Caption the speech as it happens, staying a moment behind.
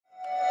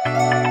Should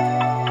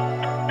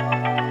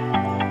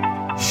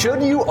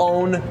you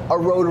own a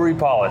rotary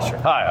polisher?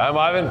 Hi, I'm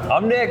Ivan.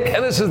 I'm Nick.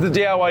 And this is the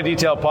DIY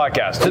Detail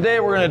Podcast.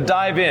 Today we're going to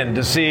dive in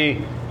to see,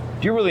 do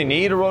you really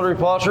need a rotary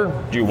polisher?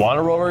 Do you want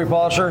a rotary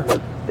polisher?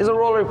 Is a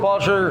rotary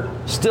polisher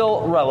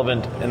still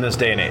relevant in this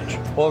day and age?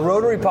 Well, a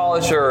rotary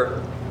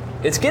polisher,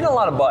 it's getting a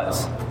lot of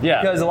buzz.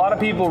 Yeah. Because a lot of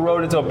people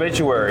wrote its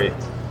obituary,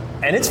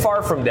 and it's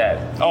far from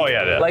dead. Oh,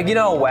 yeah. Like, you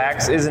know,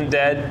 wax isn't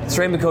dead.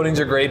 Ceramic coatings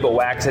are great, but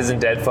wax isn't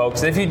dead,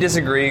 folks. And if you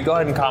disagree, go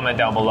ahead and comment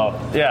down below.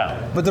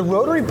 Yeah. But the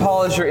rotary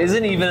polisher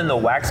isn't even in the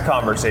wax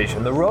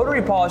conversation. The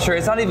rotary polisher,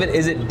 it's not even,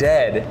 is it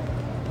dead?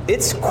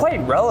 It's quite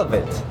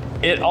relevant.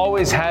 It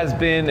always has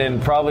been and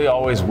probably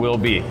always will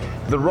be.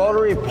 The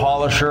rotary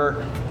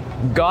polisher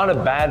got a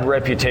bad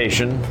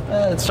reputation.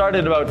 It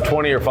started about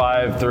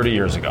 30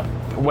 years ago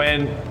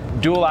when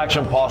dual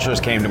action polishers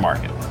came to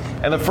market.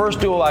 And the first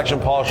dual action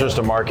polishers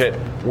to market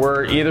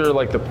were either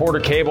like the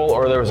Porter cable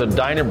or there was a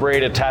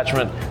Dynabrade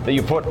attachment that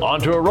you put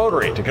onto a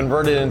rotary to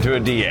convert it into a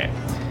DA.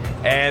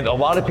 And a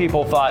lot of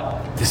people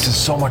thought, this is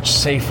so much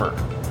safer.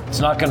 It's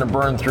not going to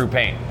burn through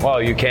paint.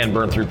 Well, you can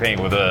burn through paint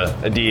with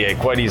a DA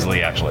quite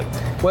easily, actually.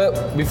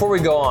 Well, before we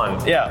go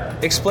on,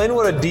 explain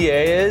what a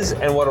DA is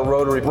and what a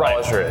rotary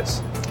polisher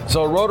is.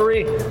 So a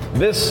rotary,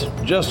 this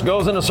just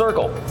goes in a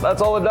circle.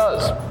 That's all it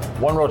does.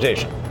 One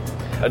rotation.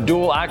 A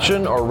dual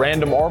action or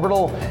random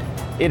orbital,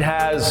 it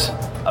has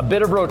a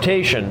bit of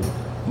rotation,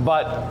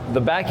 but the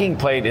backing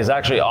plate is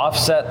actually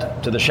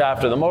offset to the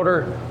shaft of the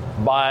motor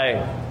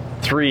by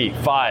 3,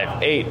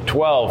 5, 8,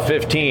 12,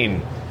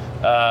 15,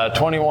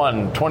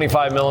 21,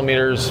 25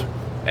 millimeters,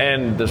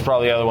 and there's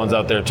probably other ones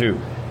out there too.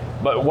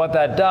 But what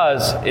that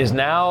does is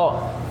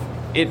now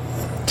it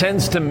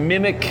tends to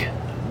mimic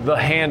the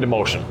hand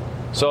motion.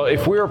 So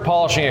if we were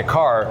polishing a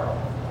car,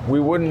 we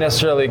wouldn't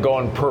necessarily go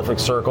in perfect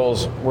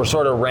circles. We're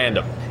sort of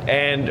random.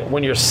 And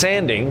when you're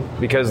sanding,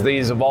 because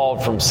these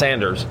evolved from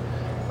sanders,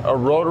 a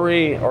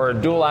rotary or a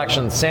dual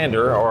action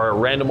sander or a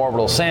random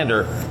orbital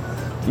sander,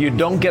 you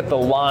don't get the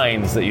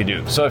lines that you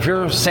do. So if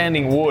you're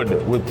sanding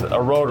wood with a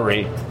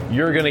rotary,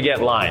 you're going to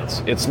get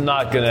lines. It's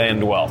not going to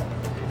end well.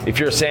 If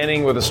you're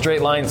sanding with a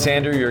straight line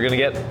sander, you're going to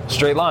get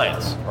straight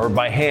lines or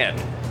by hand.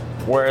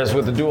 Whereas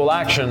with the dual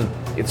action,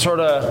 it's sort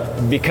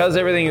of, because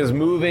everything is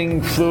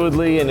moving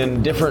fluidly and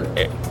in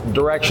different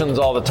directions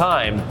all the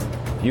time,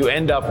 you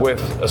end up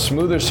with a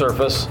smoother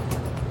surface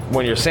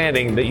when you're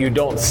sanding that you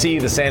don't see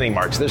the sanding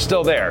marks. They're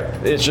still there.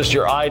 It's just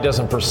your eye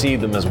doesn't perceive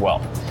them as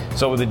well.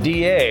 So with the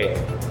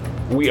DA,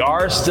 we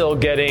are still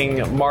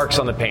getting marks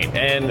on the paint.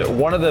 And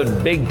one of the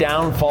big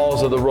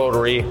downfalls of the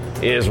rotary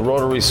is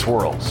rotary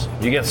swirls.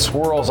 You get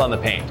swirls on the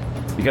paint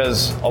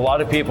because a lot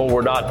of people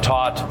were not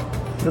taught,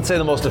 let's say,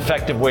 the most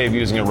effective way of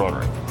using a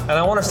rotary. And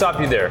I want to stop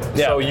you there.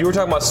 Yeah. So you were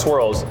talking about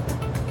swirls.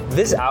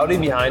 This Audi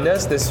behind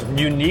us, this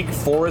unique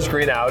forest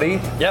green Audi,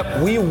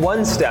 we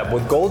one step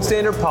with gold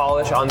standard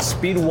polish on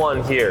speed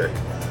 1 here.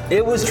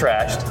 It was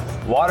trashed,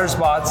 water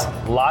spots,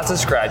 lots of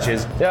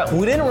scratches. Yeah.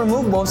 We didn't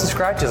remove most of the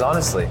scratches,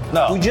 honestly.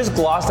 No. We just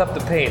glossed up the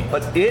paint,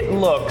 but it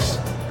looks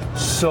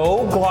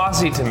so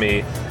glossy to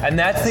me, and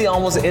that's the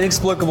almost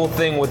inexplicable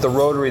thing with the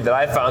rotary that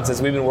I found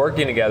since we've been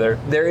working together.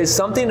 There is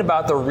something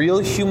about the real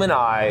human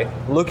eye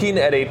looking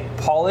at a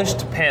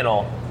polished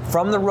panel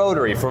from the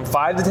rotary from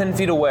 5 to 10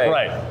 feet away,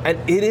 and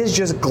it is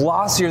just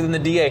glossier than the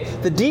DA.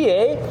 The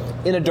DA,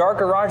 in a dark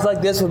garage like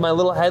this with my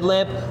little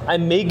headlamp, I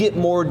may get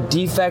more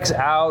defects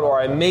out, or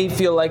I may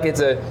feel like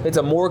it's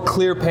a more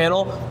clear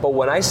panel, but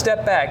when I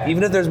step back,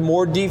 even if there's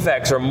more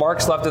defects or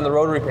marks left in the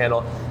rotary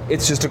panel,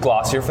 it's just a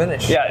glossier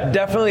finish. Yeah,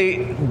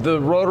 definitely the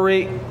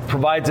rotary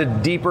provides a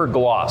deeper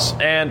gloss.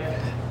 And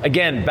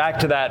again, back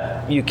to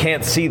that, you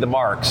can't see the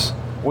marks.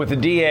 With the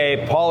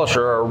DA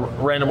polisher or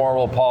random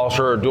orbital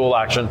polisher or dual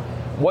action,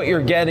 what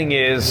you're getting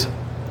is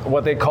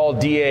what they call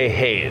DA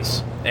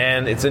haze.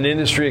 And it's an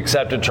industry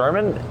accepted term,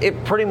 and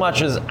it pretty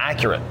much is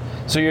accurate.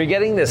 So you're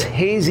getting this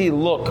hazy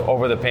look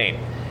over the paint.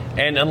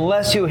 And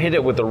unless you hit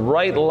it with the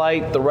right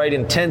light, the right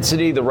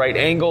intensity, the right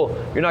angle,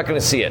 you're not going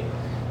to see it.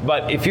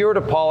 But if you were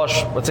to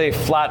polish, let's say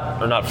flat,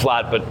 or not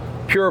flat, but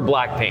pure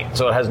black paint,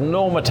 so it has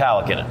no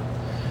metallic in it.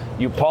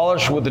 You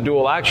polish with the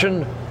dual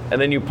action, and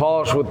then you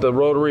polish with the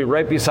rotary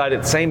right beside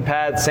it, same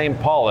pad, same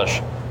polish.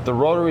 The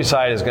rotary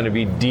side is going to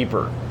be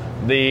deeper.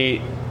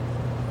 The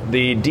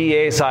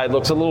DA side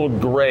looks a little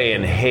gray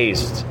and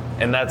hazed,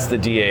 and that's the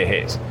DA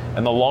haze.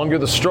 And the longer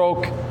the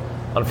stroke,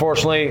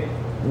 unfortunately,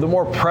 the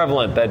more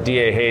prevalent that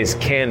DA haze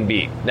can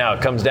be. Now,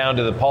 it comes down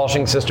to the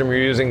polishing system you're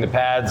using, the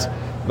pads,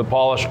 the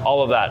polish,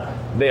 all of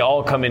that. They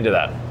all come into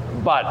that.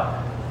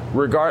 But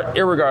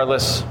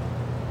irregardless,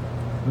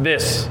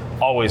 this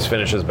always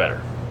finishes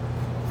better.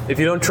 If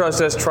you don't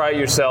trust us, try it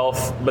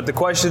yourself. But the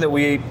question that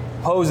we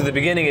posed at the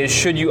beginning is,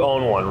 should you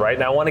own one, right?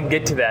 And I want to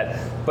get to that.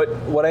 But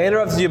what I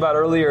interrupted you about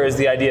earlier is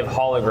the idea of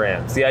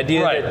holograms. The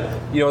idea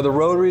that, the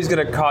rotary is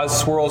going to cause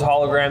swirls,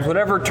 holograms,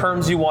 whatever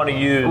terms you want to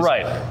use.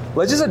 Right.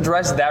 Let's just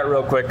address that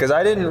real quick, because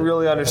I didn't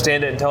really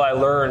understand it until I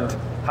learned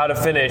how to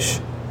finish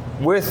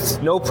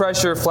with no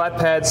pressure, flat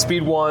pad,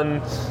 speed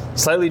 1,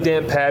 slightly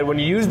damp pad. When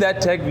you use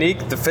that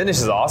technique, the finish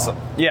is awesome.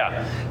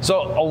 Yeah.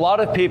 So a lot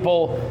of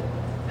people,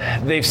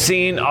 they've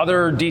seen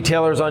other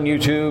detailers on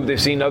YouTube,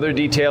 they've seen other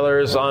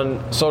detailers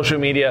on social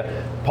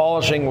media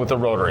polishing with the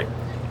rotary.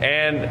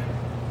 And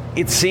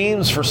it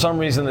seems for some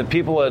reason that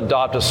people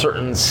adopt a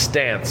certain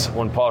stance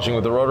when polishing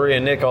with the rotary.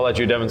 And Nick, I'll let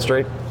you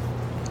demonstrate.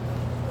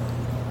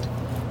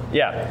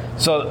 Yeah,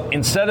 so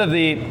instead of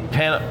the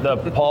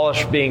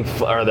polish being,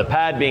 or the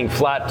pad being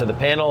flat to the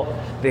panel,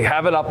 they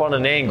have it up on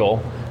an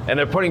angle and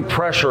they're putting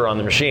pressure on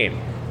the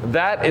machine.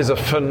 That is a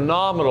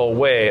phenomenal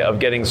way of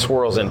getting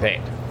swirls in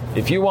paint.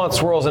 If you want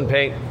swirls in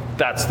paint,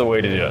 that's the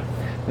way to do it.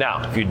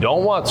 Now, if you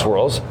don't want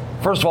swirls,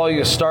 first of all,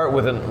 you start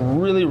with a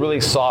really,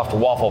 really soft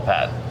waffle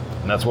pad.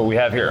 And that's what we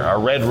have here, our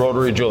red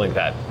rotary jeweling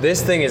pad.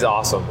 This thing is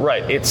awesome.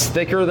 Right, it's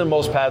thicker than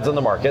most pads on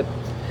the market.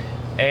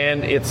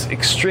 And it's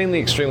extremely,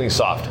 extremely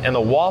soft. And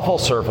the waffle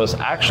surface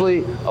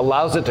actually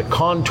allows it to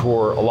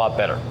contour a lot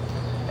better.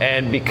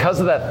 And because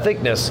of that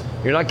thickness,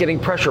 you're not getting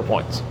pressure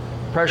points.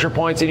 Pressure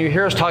points, and you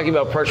hear us talking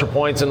about pressure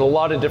points in a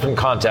lot of different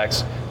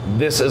contexts.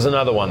 This is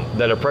another one,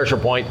 that a pressure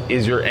point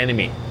is your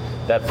enemy.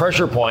 That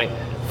pressure point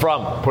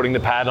from putting the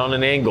pad on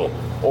an angle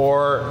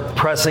or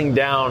pressing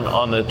down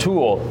on the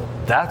tool,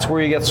 that's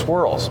where you get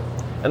swirls.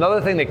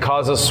 Another thing that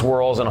causes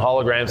swirls and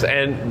holograms,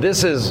 and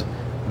this is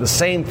the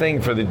same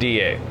thing for the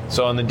DA.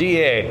 So on the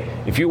DA,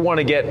 if you want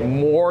to get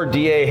more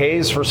DA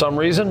haze for some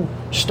reason,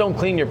 just don't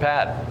clean your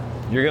pad.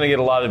 You're going to get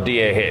a lot of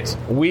DA haze.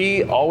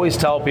 We always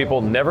tell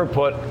people never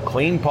put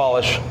clean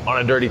polish on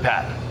a dirty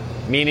pad,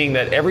 meaning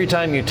that every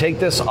time you take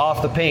this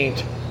off the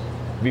paint,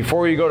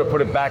 before you go to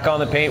put it back on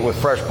the paint with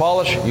fresh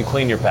polish, you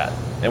clean your pad.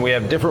 And we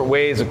have different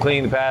ways of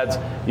cleaning the pads.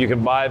 You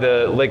can buy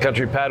the Lake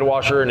Country pad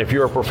washer, and if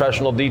you're a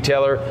professional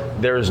detailer,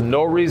 there's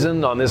no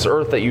reason on this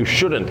earth that you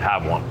shouldn't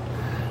have one.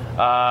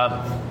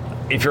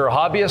 If you're a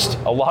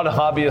hobbyist, a lot of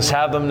hobbyists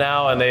have them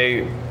now, and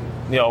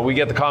we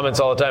get the comments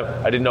all the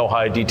time, I didn't know how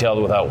I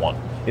detailed without one.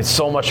 It's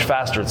so much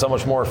faster, it's so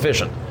much more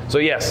efficient. So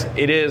yes,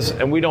 it is,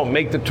 and we don't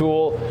make the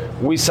tool,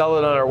 we sell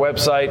it on our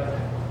website.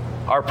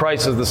 Our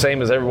price is the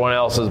same as everyone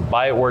else's.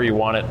 Buy it where you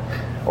want it,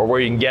 or where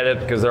you can get it,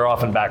 because they're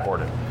often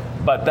backordered.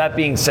 But that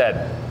being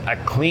said, a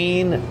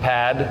clean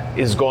pad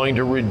is going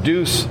to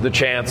reduce the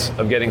chance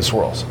of getting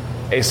swirls.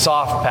 A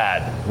soft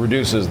pad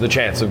reduces the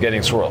chance of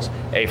getting swirls.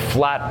 A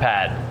flat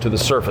pad to the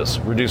surface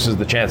reduces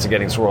the chance of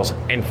getting swirls.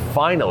 And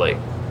finally,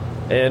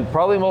 and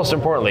probably most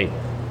importantly,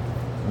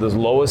 the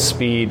lowest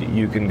speed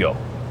you can go.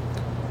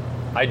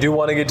 I do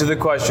want to get to the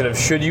question of,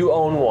 should you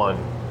own one?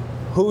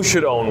 Who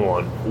should own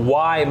one?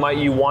 Why might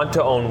you want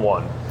to own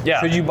one? Yeah.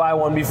 Should you buy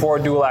one before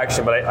a dual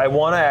action? But I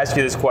want to ask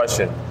you this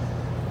question,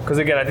 because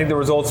again, I think the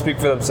results speak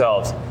for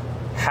themselves.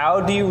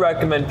 How do you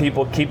recommend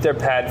people keep their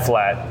pad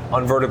flat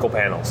on vertical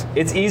panels?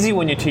 It's easy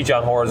when you teach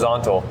on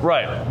horizontal.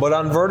 Right. But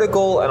on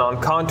vertical and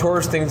on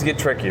contours, things get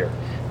trickier.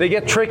 They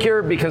get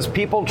trickier because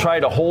people try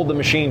to hold the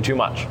machine too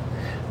much.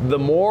 The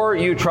more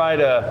you try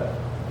to,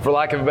 for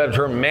lack of a better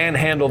term,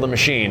 manhandle the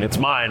machine, it's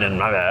mine, and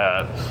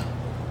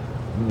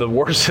the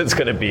worse it's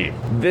going to be.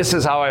 This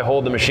is how I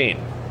hold the machine.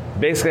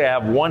 Basically, I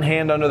have one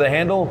hand under the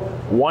handle,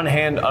 one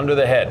hand under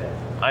the head.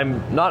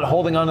 I'm not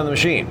holding onto the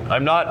machine. I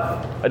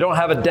don't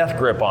have a death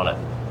grip on it.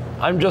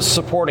 I'm just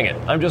supporting it.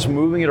 I'm just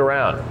moving it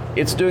around.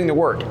 It's doing the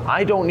work.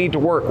 I don't need to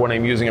work when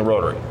I'm using a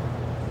rotary.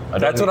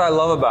 That's what I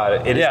love about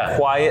it. It is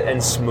quiet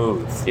and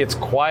smooth. It's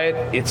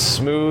quiet, it's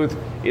smooth,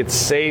 it's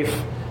safe.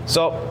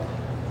 So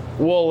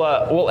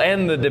we'll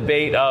end the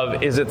debate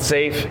of, is it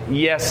safe?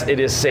 Yes, it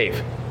is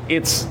safe.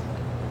 It's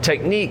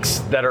techniques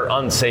that are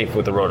unsafe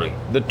with the rotary.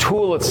 The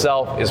tool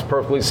itself is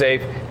perfectly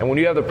safe, and when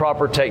you have the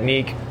proper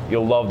technique,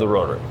 you'll love the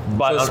rotary.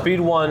 But so speed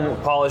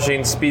 1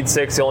 polishing, speed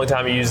 6, the only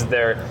time you use it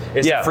there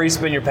is to free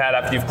spin your pad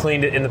after you've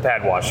cleaned it in the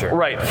pad washer.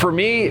 Right. For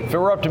me, if it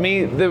were up to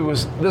me,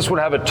 this would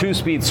have a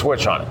 2-speed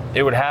switch on it.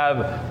 It would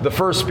have the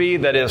first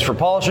speed that is for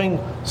polishing,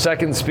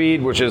 second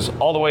speed, which is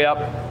all the way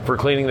up for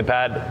cleaning the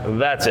pad.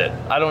 That's it.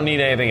 I don't need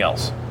anything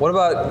else. What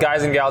about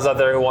guys and gals out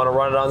there who want to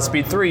run it on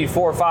speed 3,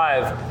 4,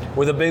 5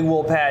 with a big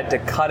wool pad to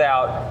cut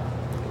out,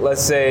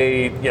 let's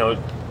say,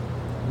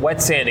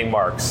 wet sanding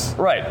marks?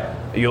 Right.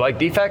 You like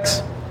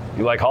defects?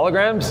 You like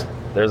holograms?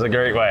 There's a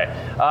great way.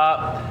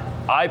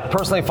 I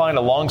personally find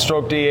a long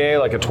stroke DA,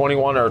 like a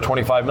 21 or a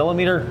 25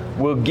 millimeter,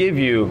 will give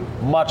you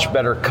much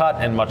better cut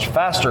and much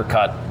faster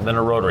cut than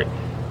a rotary.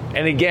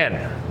 And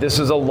again, this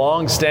is a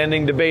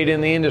long-standing debate in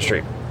the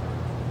industry.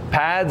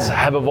 Pads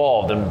have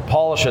evolved, and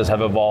polishes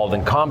have evolved,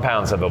 and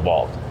compounds have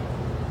evolved.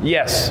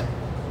 Yes,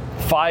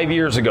 5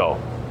 years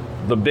ago,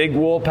 the big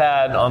wool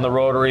pad on the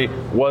rotary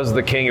was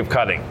the king of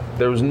cutting.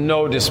 There was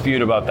no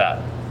dispute about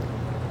that.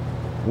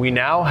 We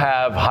now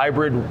have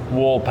hybrid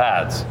wool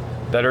pads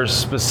that are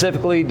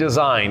specifically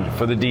designed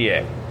for the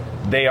DA.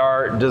 They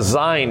are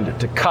designed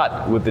to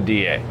cut with the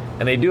DA,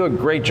 and they do a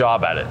great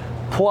job at it.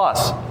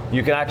 Plus,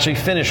 you can actually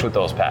finish with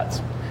those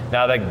pads.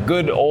 Now, that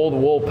good old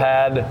wool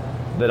pad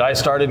that I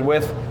started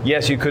with,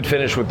 yes, you could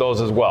finish with those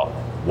as well.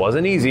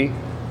 Wasn't easy,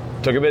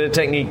 Took a bit of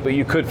technique, but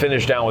you could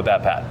finish down with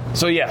that pad.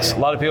 So yes, a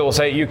lot of people will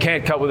say you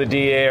can't cut with a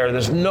DA, or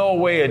there's no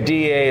way a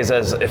DA is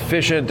as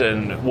efficient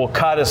and will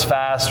cut as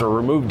fast or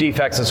remove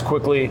defects as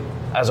quickly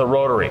as a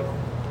rotary.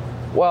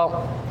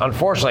 Well,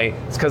 unfortunately,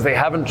 it's because they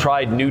haven't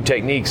tried new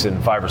techniques in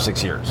 5 or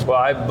 6 years. Well,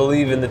 I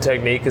believe in the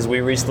technique because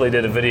we recently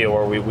did a video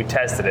where we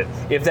tested it.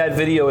 If that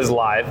video is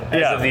live,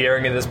 as of the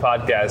airing of this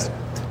podcast,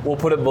 we'll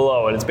put it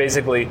below. And it's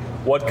basically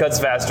what cuts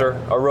faster,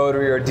 a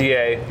rotary or a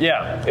DA.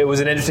 Yeah. It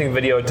was an interesting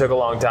video. It took a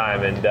long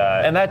time.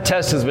 And that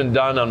test has been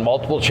done on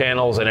multiple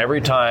channels, and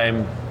every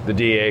time the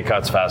DA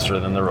cuts faster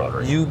than the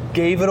rotary. You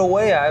gave it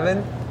away,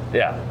 Ivan.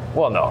 Yeah.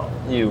 Well, no.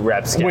 You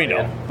rapscallion. We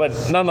know,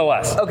 but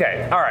nonetheless.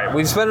 Okay, all right.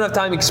 We've spent enough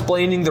time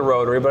explaining the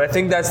rotary, but I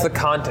think that's the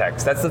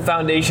context. That's the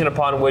foundation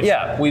upon which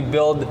we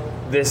build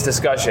this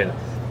discussion.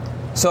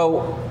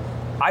 So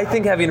I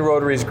think having a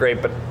rotary is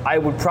great, but I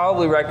would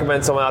probably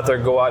recommend someone out there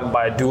go out and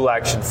buy a dual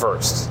action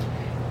first.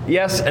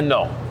 Yes and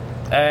no.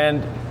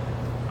 And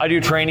I do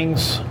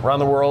trainings around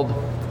the world,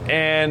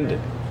 and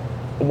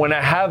when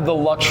I have the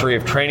luxury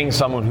of training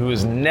someone who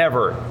has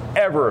never,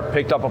 ever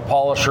picked up a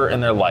polisher in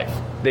their life,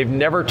 they've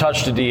never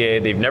touched a DA,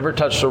 they've never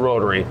touched a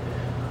rotary,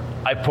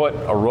 I put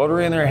a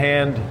rotary in their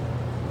hand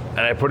and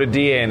I put a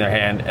DA in their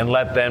hand and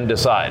let them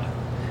decide.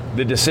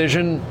 The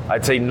decision,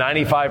 I'd say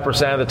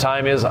 95% of the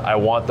time, is I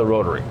want the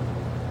rotary.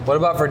 What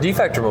about for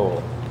defect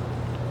removal?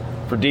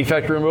 For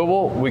defect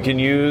removal, we can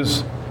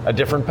use a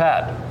different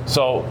pad.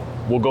 So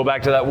we'll go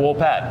back to that wool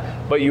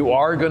pad. But you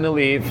are going to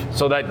leave,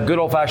 so that good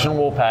old-fashioned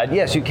wool pad,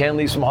 yes, you can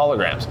leave some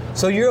holograms.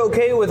 So you're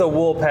okay with a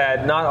wool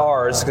pad, not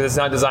ours, because it's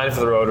not designed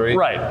for the rotary.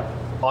 Right.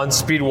 On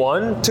speed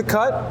 1 to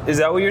cut? Is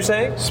that what you're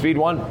saying? Speed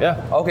 1,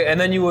 yeah. Okay, and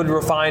then you would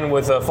refine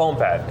with a foam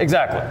pad?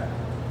 Exactly.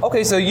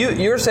 Okay, so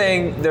you're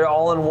saying they're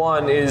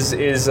all-in-one is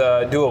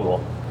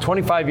doable?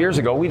 25 years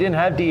ago, we didn't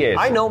have DAs.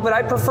 I know, but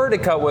I prefer to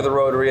cut with a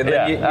rotary, and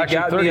then you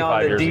got me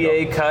on the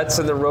DA cuts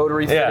and the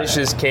rotary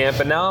finishes camp,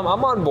 and now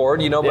I'm on board,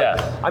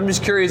 but I'm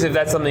just curious if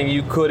that's something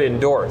you could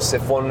endorse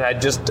if one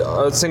had just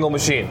a single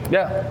machine.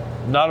 Yeah,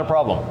 not a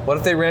problem. What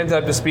if they ramped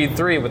up to speed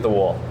 3 with the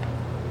wool?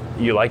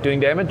 You like doing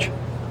damage?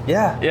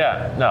 Yeah.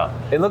 Yeah, no.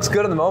 It looks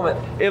good in the moment.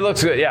 It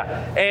looks good,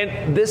 yeah.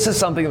 And this is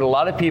something that a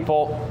lot of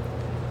people,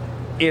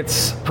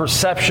 it's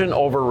perception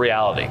over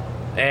reality.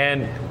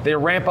 And they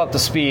ramp up the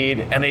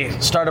speed and they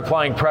start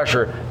applying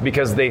pressure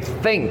because they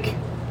think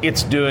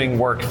it's doing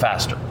work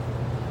faster.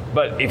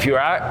 But if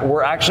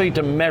were actually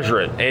to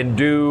measure it and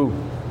do,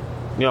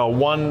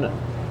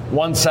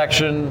 one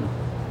section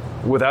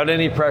without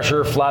any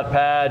pressure, flat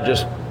pad,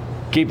 just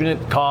keeping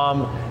it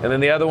calm, and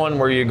then the other one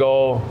where you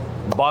go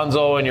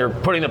bonzo and you're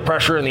putting the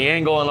pressure and the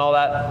angle and all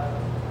that,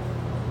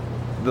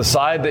 the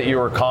side that you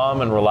are calm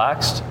and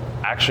relaxed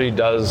actually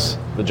does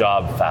the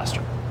job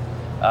faster.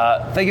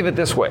 Think of it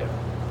this way.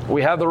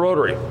 We have the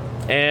rotary,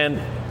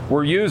 and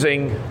we're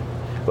using,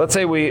 let's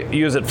say we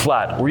use it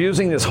flat. We're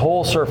using this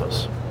whole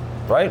surface,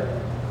 right?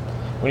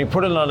 When you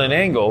put it on an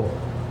angle,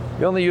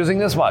 you're only using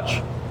this much.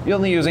 You're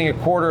only using a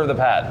quarter of the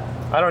pad.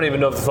 I don't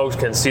even know if the folks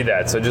can see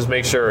that, so just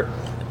make sure,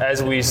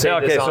 as we say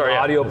this on the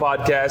audio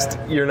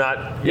podcast, you're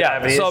not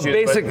having so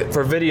issues, but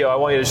for video, I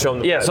want you to show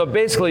them the pad. So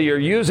basically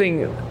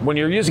when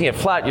you're using it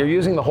flat, you're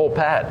using the whole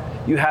pad.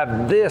 You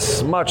have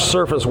this much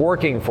surface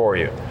working for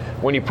you.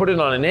 When you put it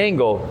on an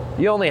angle,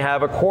 you only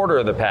have a quarter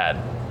of the pad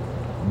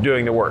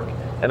doing the work.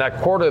 And that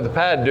quarter of the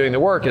pad doing the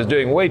work is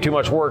doing way too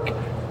much work,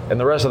 and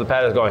the rest of the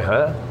pad is going,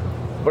 huh?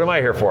 What am I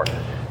here for?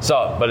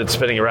 But it's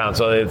spinning around,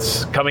 so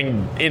it's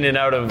coming in and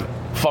out of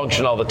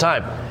function all the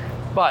time.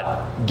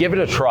 But give it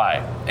a try.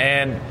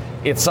 And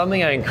it's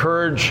something I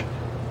encourage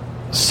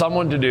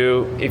someone to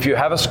do. If you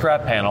have a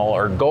scrap panel,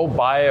 or go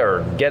buy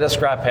or get a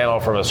scrap panel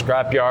from a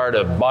scrap yard,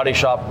 a body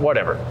shop,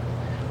 whatever,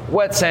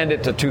 wet sand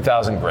it to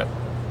 2,000 grit.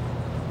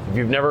 If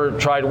you've never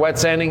tried wet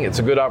sanding, it's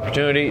a good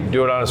opportunity.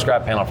 Do it on a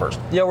scrap panel first.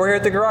 Yeah, we're here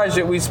at the garage.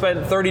 We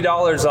spent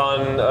 $30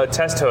 on a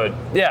test hood.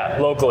 Yeah.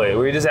 Locally.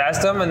 We just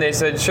asked them, and they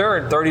said,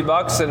 sure,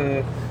 $30,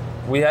 and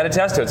we had a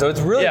test hood. So it's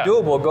really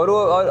doable. Go to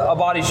a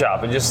body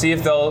shop and just see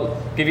if they'll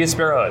give you a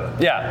spare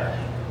hood. Yeah.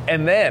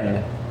 And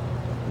then,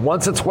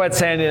 once it's wet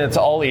sanded and it's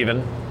all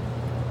even,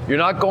 you're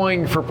not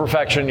going for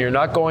perfection. You're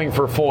not going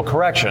for full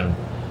correction.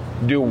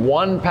 Do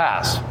one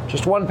pass,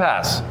 just one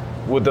pass,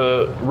 with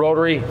the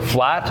rotary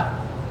flat,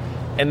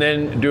 and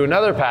then do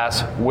another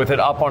pass with it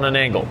up on an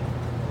angle.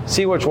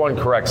 See which one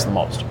corrects the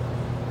most.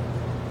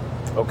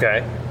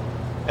 Okay.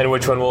 And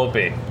which one will it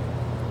be?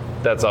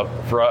 That's up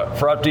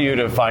to you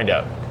to find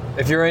out.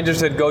 If you're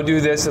interested, go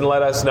do this and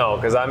let us know,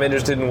 because I'm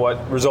interested in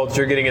what results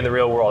you're getting in the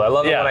real world. I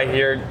love it when I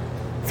hear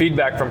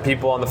feedback from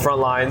people on the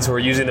front lines who are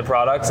using the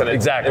products, and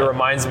it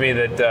reminds me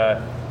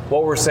that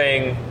what we're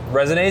saying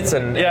resonates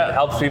and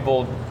helps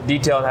people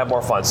detail and have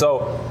more fun.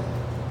 So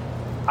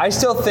I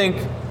still think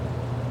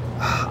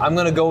I'm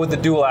going to go with the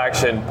dual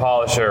action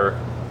polisher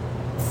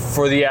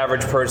for the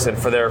average person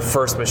for their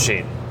first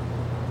machine.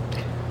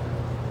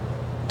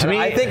 To me,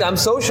 I think I'm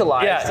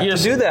socialized to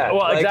do that.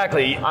 Well,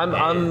 exactly.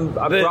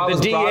 The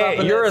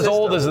DA. You're as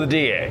old as the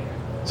DA.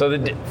 So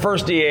the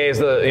first DA is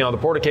the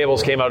Porta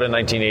cables came out in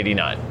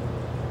 1989.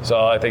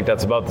 So I think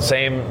that's about the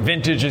same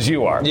vintage as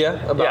you are.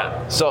 Yeah, about.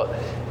 Yeah.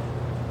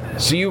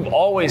 So you've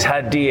always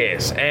had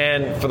DAs,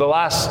 and for the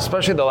last,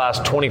 especially the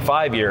last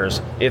 25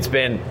 years, it's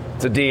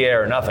a DA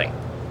or nothing.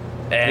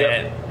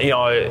 And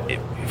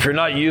if you're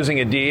not using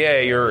a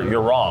DA,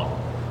 you're wrong.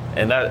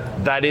 And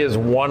that is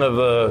one of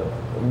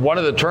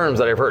the terms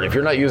that I've heard. If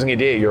you're not using a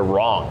DA, you're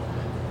wrong.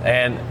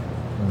 And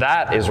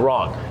that is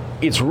wrong.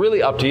 It's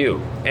really up to you.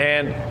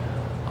 And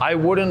I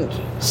wouldn't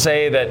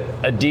say that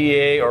a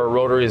DA or a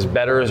rotary is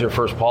better as your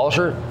first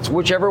polisher. It's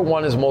whichever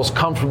one is most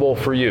comfortable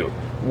for you,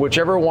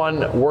 whichever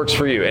one works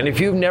for you. And if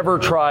you've never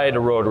tried a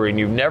rotary and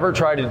you've never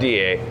tried a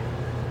DA,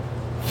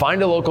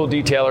 find a local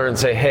detailer and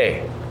say,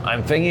 hey,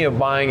 I'm thinking of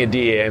buying a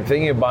DA, I'm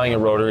thinking of buying a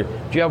rotary.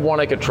 Do you have one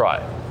I could try?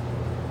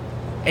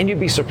 And you'd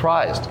be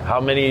surprised how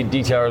many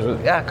detailers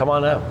would, yeah, come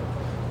on now.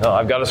 No,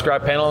 I've got a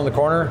scrap panel in the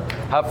corner,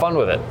 have fun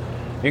with it.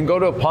 You can go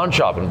to a pawn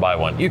shop and buy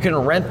one. You can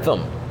rent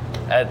them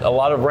at a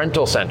lot of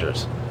rental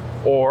centers.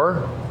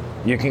 Or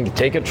you can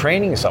take a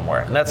training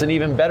somewhere, and that's an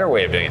even better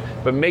way of doing it.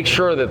 But make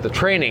sure that the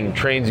training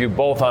trains you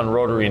both on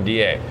rotary and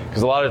DA.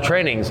 Because a lot of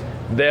trainings,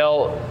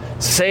 they'll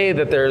say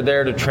that they're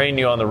there to train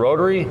you on the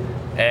rotary,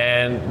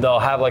 and they'll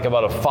have like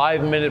about a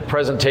 5-minute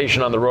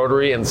presentation on the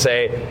rotary and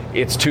say,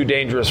 it's too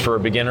dangerous for a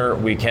beginner,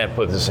 we can't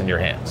put this in your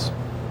hands.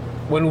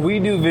 When we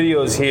do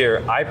videos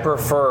here, I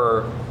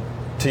prefer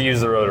to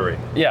use the rotary.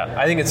 Yeah.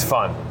 I think it's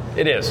fun.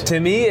 It is. To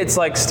me, it's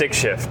like stick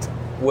shift,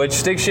 which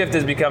stick shift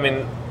is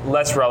becoming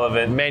less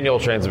relevant. Manual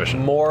transmission.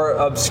 More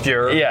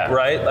obscure, yeah.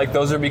 Right? Like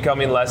those are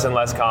becoming less and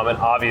less common,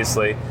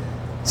 obviously.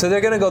 So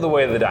they're gonna go the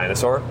way of the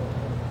dinosaur.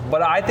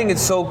 But I think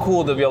it's so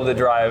cool to be able to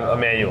drive a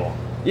manual.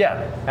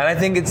 Yeah. And I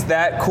think it's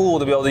that cool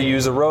to be able to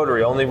use a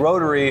rotary. Only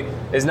rotary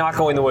is not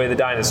going the way of the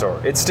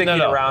dinosaur. It's sticking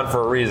around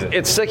for a reason.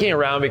 It's sticking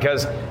around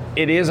because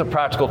it is a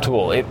practical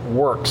tool. It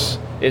works.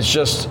 It's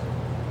just,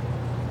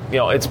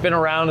 it's been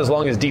around as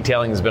long as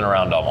detailing has been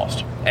around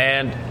almost.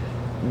 And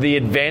the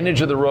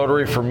advantage of the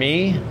rotary for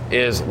me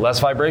is less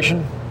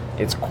vibration.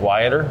 It's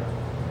quieter.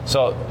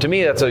 So to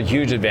me, that's a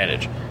huge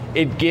advantage.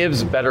 It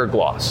gives better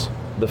gloss.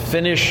 The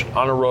finish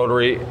on a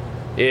rotary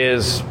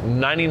is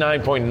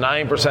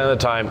 99.9% of the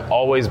time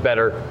always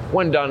better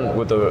when done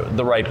with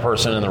the right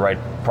person and the right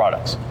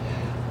products.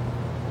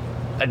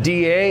 A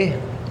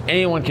DA,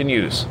 anyone can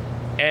use.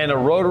 And a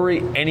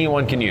rotary,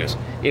 anyone can use.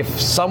 If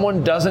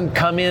someone doesn't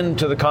come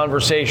into the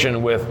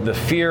conversation with the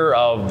fear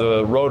of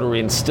the rotary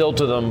instilled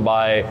to them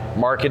by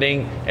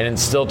marketing and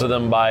instilled to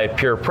them by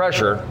peer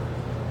pressure,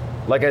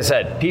 like I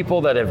said,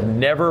 people that have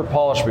never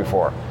polished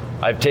before.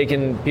 I've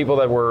taken people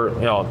that were,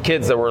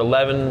 kids that were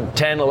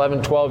 10,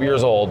 11, 12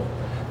 years old,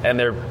 and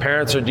their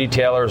parents are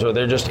detailers or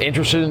they're just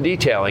interested in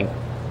detailing,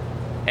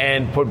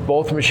 and put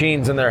both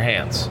machines in their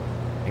hands.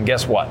 And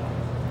guess what?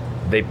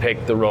 They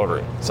picked the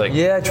rotary. It's like,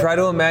 yeah, try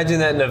to imagine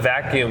that in a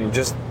vacuum.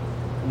 Just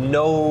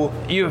no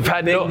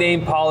big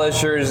name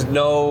polishers,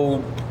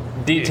 no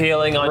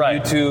detailing on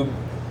YouTube.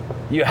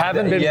 You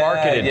haven't been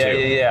marketed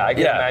to. Yeah, I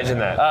can imagine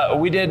that.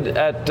 We did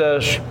at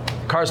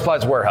Car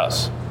Supplies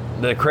Warehouse,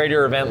 the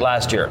Creator event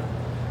last year.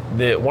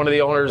 One of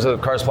the owners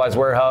of Car Supplies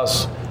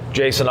Warehouse,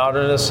 Jason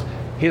Otternis,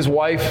 his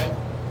wife,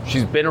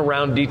 she's been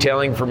around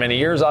detailing for many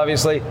years,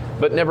 obviously,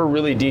 but never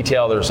really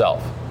detailed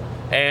herself.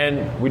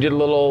 And we did a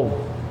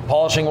little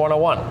polishing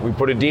 101. We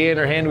put a DA in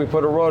her hand, we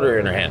put a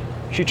rotary in her hand.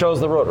 She chose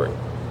the rotary.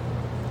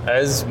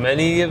 As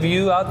many of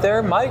you out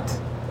there might,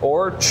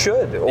 or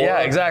should, or yeah,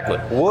 exactly.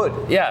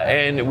 would. Yeah,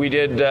 and we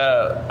did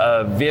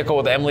a vehicle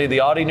with Emily,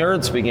 the Audi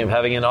nerd, speaking of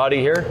having an Audi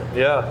here.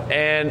 Yeah.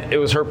 And it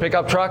was her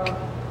pickup truck.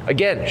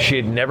 Again, she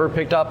had never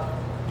picked up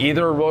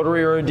either a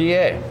rotary or a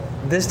DA.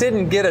 This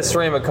didn't get a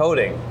ceramic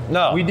coating.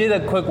 No. We did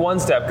a quick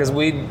one-step because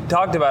we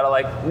talked about it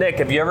like, Nick,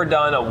 have you ever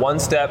done a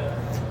one-step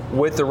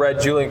with the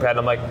red jeweling pad? And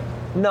I'm like,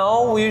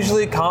 no, we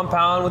usually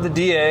compound with the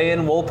DA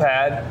and wool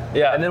pad.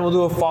 Yeah. And then we'll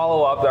do a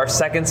follow-up, our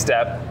second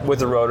step with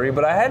the rotary.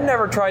 But I had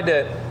never tried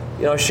to,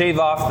 shave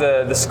off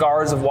the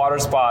scars of water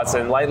spots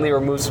and lightly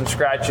remove some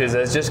scratches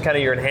as just kind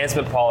of your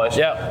enhancement polish.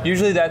 Yeah.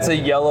 Usually that's a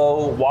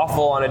yellow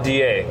waffle on a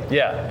DA.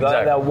 Yeah,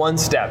 exactly. That one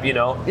step,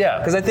 Yeah.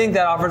 Because I think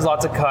that offers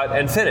lots of cut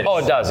and finish. Oh,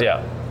 it does,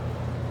 yeah.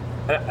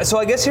 So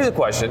I guess here's a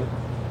question.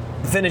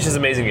 The finish is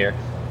amazing here.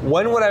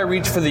 When would I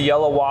reach for the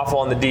yellow waffle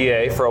on the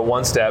DA for a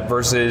one-step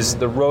versus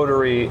the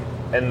rotary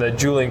and the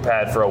jeweling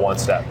pad for a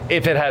one-step?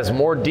 If it has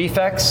more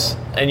defects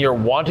and you're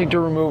wanting to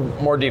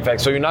remove more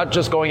defects, so you're not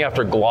just going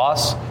after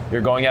gloss,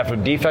 you're going after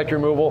defect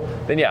removal,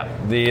 then yeah,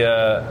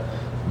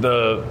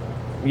 the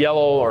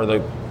yellow or the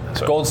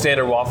gold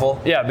standard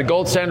waffle? Yeah, the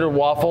gold standard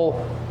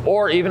waffle,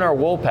 or even our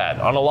wool pad.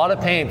 On a lot of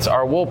paints,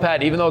 our wool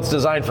pad, even though it's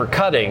designed for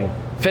cutting,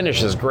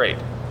 finishes great.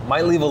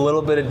 Might leave a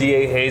little bit of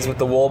DA haze with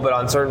the wool, but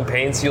on certain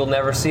paints, you'll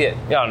never see it.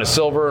 Yeah, on a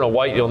silver and a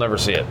white, you'll never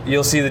see it.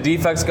 You'll see the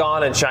defects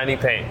gone and shiny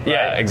paint. Right?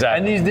 Yeah, exactly.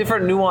 And these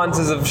different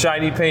nuances of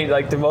shiny paint,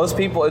 like to most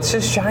people, it's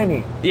just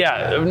shiny.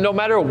 Yeah, no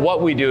matter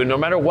what we do, no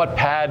matter what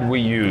pad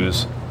we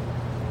use,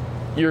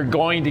 you're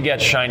going to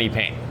get shiny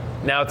paint.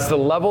 Now, it's the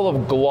level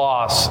of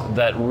gloss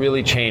that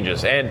really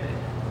changes. And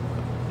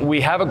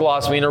we have a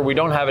gloss meter. We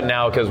don't have it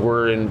now because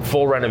we're in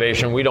full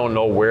renovation. We don't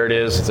know where it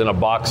is. It's in a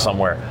box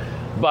somewhere.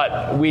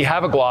 But we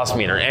have a gloss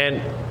meter.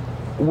 And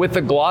with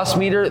the gloss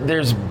meter,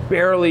 there's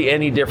barely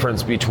any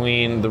difference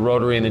between the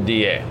rotary and the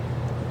DA.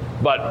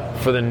 But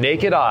for the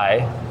naked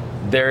eye,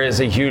 there is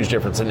a huge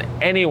difference. And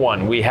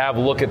anyone we have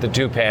look at the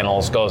two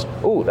panels goes,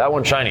 ooh, that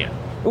one's shinier.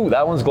 Ooh,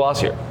 that one's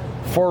glossier.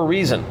 For a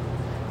reason.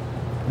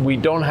 We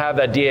don't have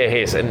that DA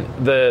haze.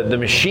 And the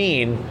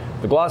machine,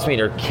 the gloss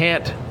meter,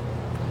 can't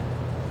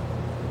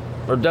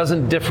or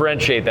doesn't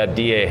differentiate that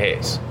DA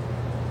haze.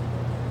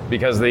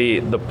 Because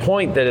the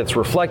point that it's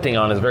reflecting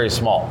on is very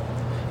small.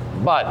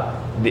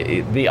 But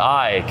the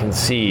eye can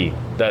see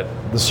that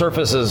the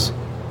surface is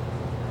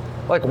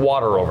like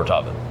water over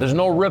top of it. There's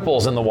no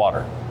ripples in the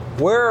water.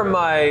 Where are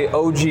my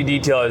OG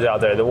detailers out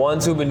there, the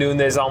ones who've been doing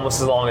this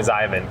almost as long as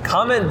I've been?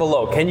 Comment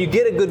below. Can you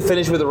get a good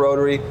finish with a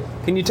rotary?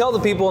 Can you tell the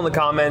people in the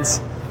comments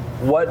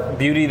what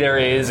beauty there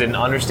is in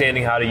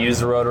understanding how to use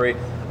the rotary?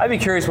 I'd be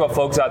curious what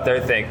folks out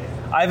there think.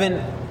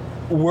 Ivan,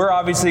 we're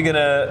obviously going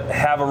to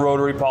have a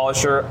rotary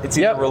polisher. It's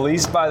either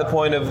released by the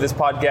point of this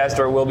podcast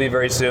or it will be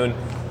very soon.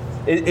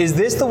 Is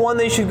this the one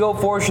they should go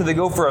for? Should they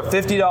go for a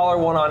 $50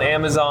 one on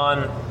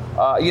Amazon?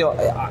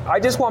 I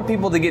just want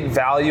people to get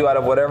value out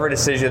of whatever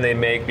decision they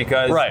make,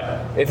 because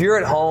if you're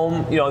at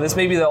home, this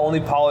may be the only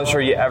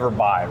polisher you ever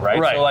buy,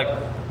 right? So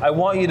I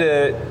want you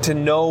to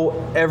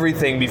know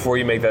everything before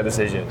you make that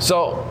decision.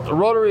 So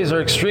rotaries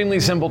are extremely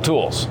simple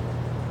tools.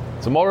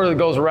 It's a motor that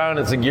goes around,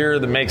 it's a gear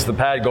that makes the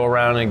pad go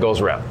around and it goes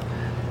around.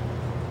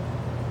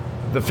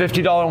 The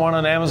 $50 one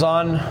on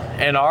Amazon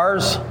and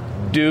ours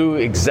do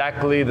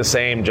exactly the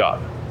same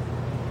job.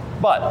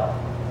 But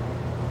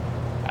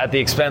at the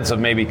expense of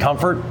maybe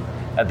comfort,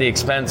 at the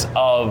expense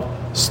of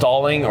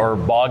stalling or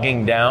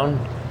bogging down,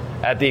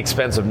 at the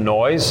expense of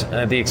noise, and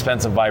at the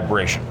expense of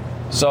vibration.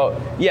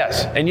 So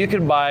yes, and you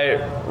can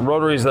buy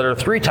rotaries that are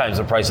 3 times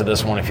the price of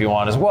this one if you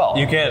want as well.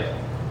 You can.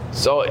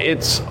 So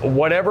it's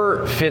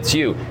whatever fits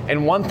you.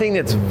 And one thing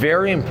that's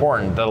very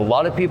important that a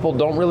lot of people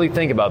don't really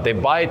think about, they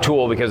buy a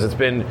tool because it's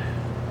been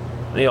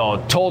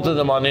told to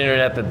them on the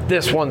internet that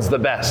this one's the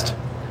best.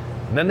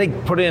 And then they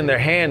put it in their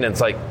hand and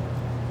it's like,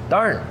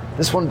 darn,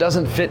 this one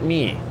doesn't fit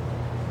me.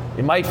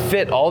 It might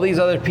fit all these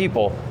other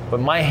people, but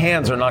my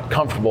hands are not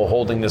comfortable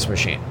holding this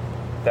machine.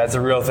 That's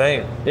a real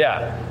thing.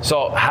 Yeah.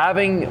 So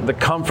having the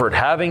comfort,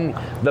 having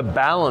the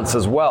balance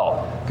as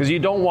well, because you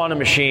don't want a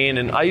machine,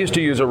 and I used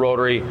to use a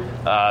rotary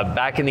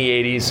back in the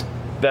 80s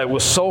that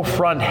was so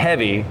front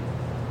heavy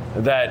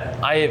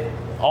that I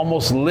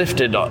almost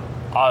lifted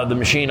the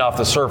machine off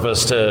the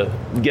surface to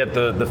get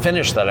the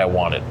finish that I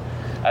wanted,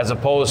 as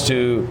opposed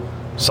to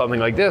something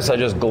like this, I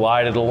just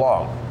glided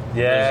along.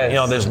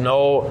 Yeah.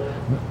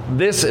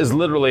 This is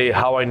literally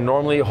how I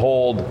normally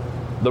hold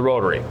the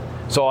rotary.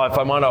 So if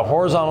I'm on a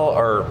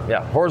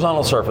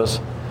horizontal surface,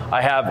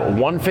 I have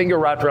one finger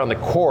wrapped around the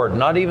cord,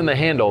 not even the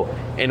handle,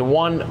 and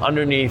one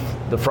underneath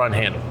the front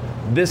handle.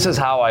 This is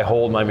how I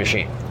hold my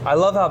machine. I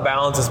love how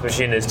balanced this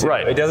machine is too.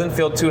 Right. It doesn't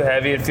feel too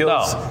heavy. It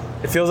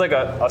feels like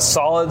a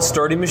solid,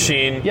 sturdy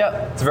machine.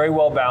 Yeah. It's very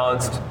well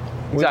balanced.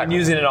 We've been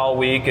using it all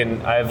week,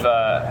 and I've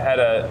had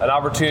an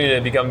opportunity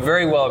to become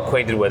very well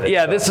acquainted with it.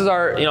 Yeah, This is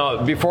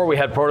our, before we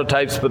had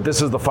prototypes, but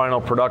this is the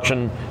final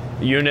production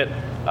unit.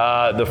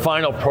 The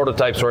final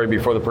prototype,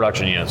 before the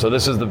production unit. So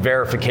this is the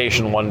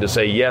verification one to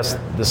say, yes,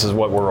 this is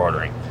what we're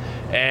ordering.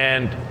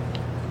 And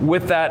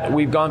with that,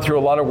 we've gone through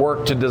a lot of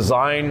work to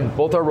design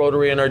both our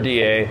rotary and our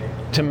DA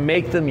to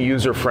make them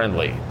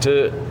user-friendly.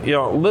 To,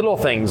 little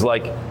things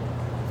like,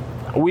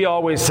 we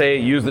always say,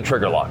 use the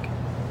trigger lock.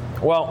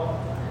 Well,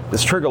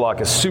 this trigger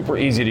lock is super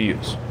easy to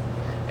use.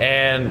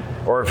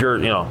 Or if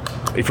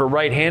you're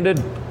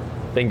right-handed,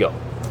 bingo.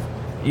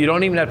 You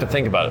don't even have to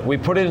think about it. We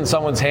put it in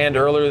someone's hand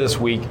earlier this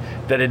week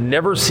that had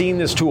never seen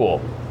this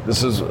tool.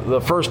 This is the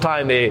first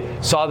time they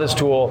saw this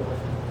tool,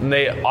 and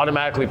they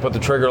automatically put the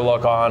trigger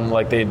lock on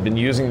like they'd been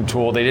using the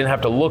tool. They didn't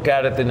have to look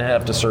at it, they didn't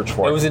have to search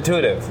for it. It was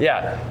intuitive.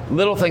 Yeah,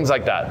 little things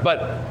like that.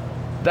 But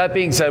that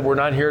being said, we're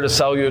not here to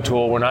sell you a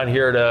tool. We're not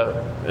here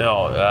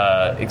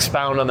to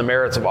expound on the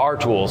merits of our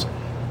tools.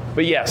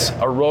 But yes,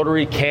 a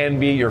rotary can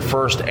be your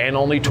first and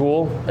only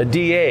tool. A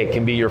DA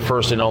can be your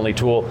first and only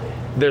tool.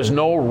 There's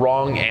no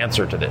wrong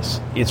answer to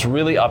this. It's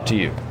really up to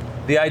you.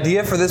 The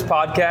idea for this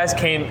podcast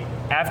came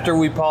after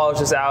we polished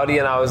this Audi,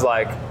 and I was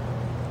like,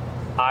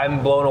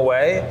 I'm blown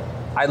away.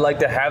 I'd like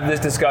to have this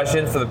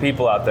discussion for the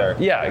people out there.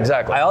 Yeah,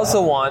 exactly. I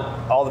also want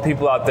all the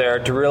people out there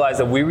to realize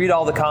that we read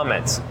all the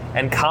comments.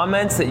 And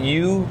comments that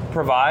you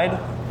provide,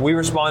 we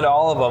respond to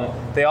all of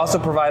them. They also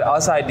provide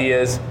us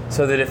ideas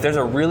so that if there's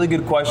a really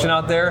good question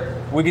out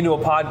there, we can do a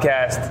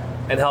podcast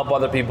and help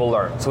other people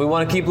learn. So we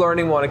want to keep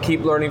learning. We want to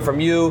keep learning from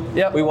you.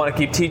 Yep. We want to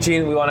keep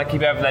teaching. We want to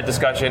keep having that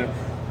discussion.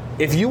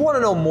 If you want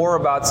to know more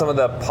about some of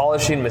the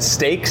polishing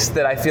mistakes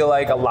that I feel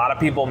like a lot of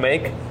people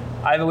make,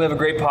 we have a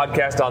great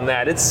podcast on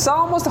that. It's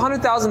almost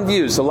 100,000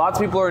 views, so lots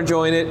of people are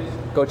enjoying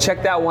it. Go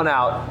check that one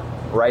out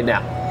right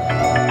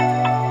now.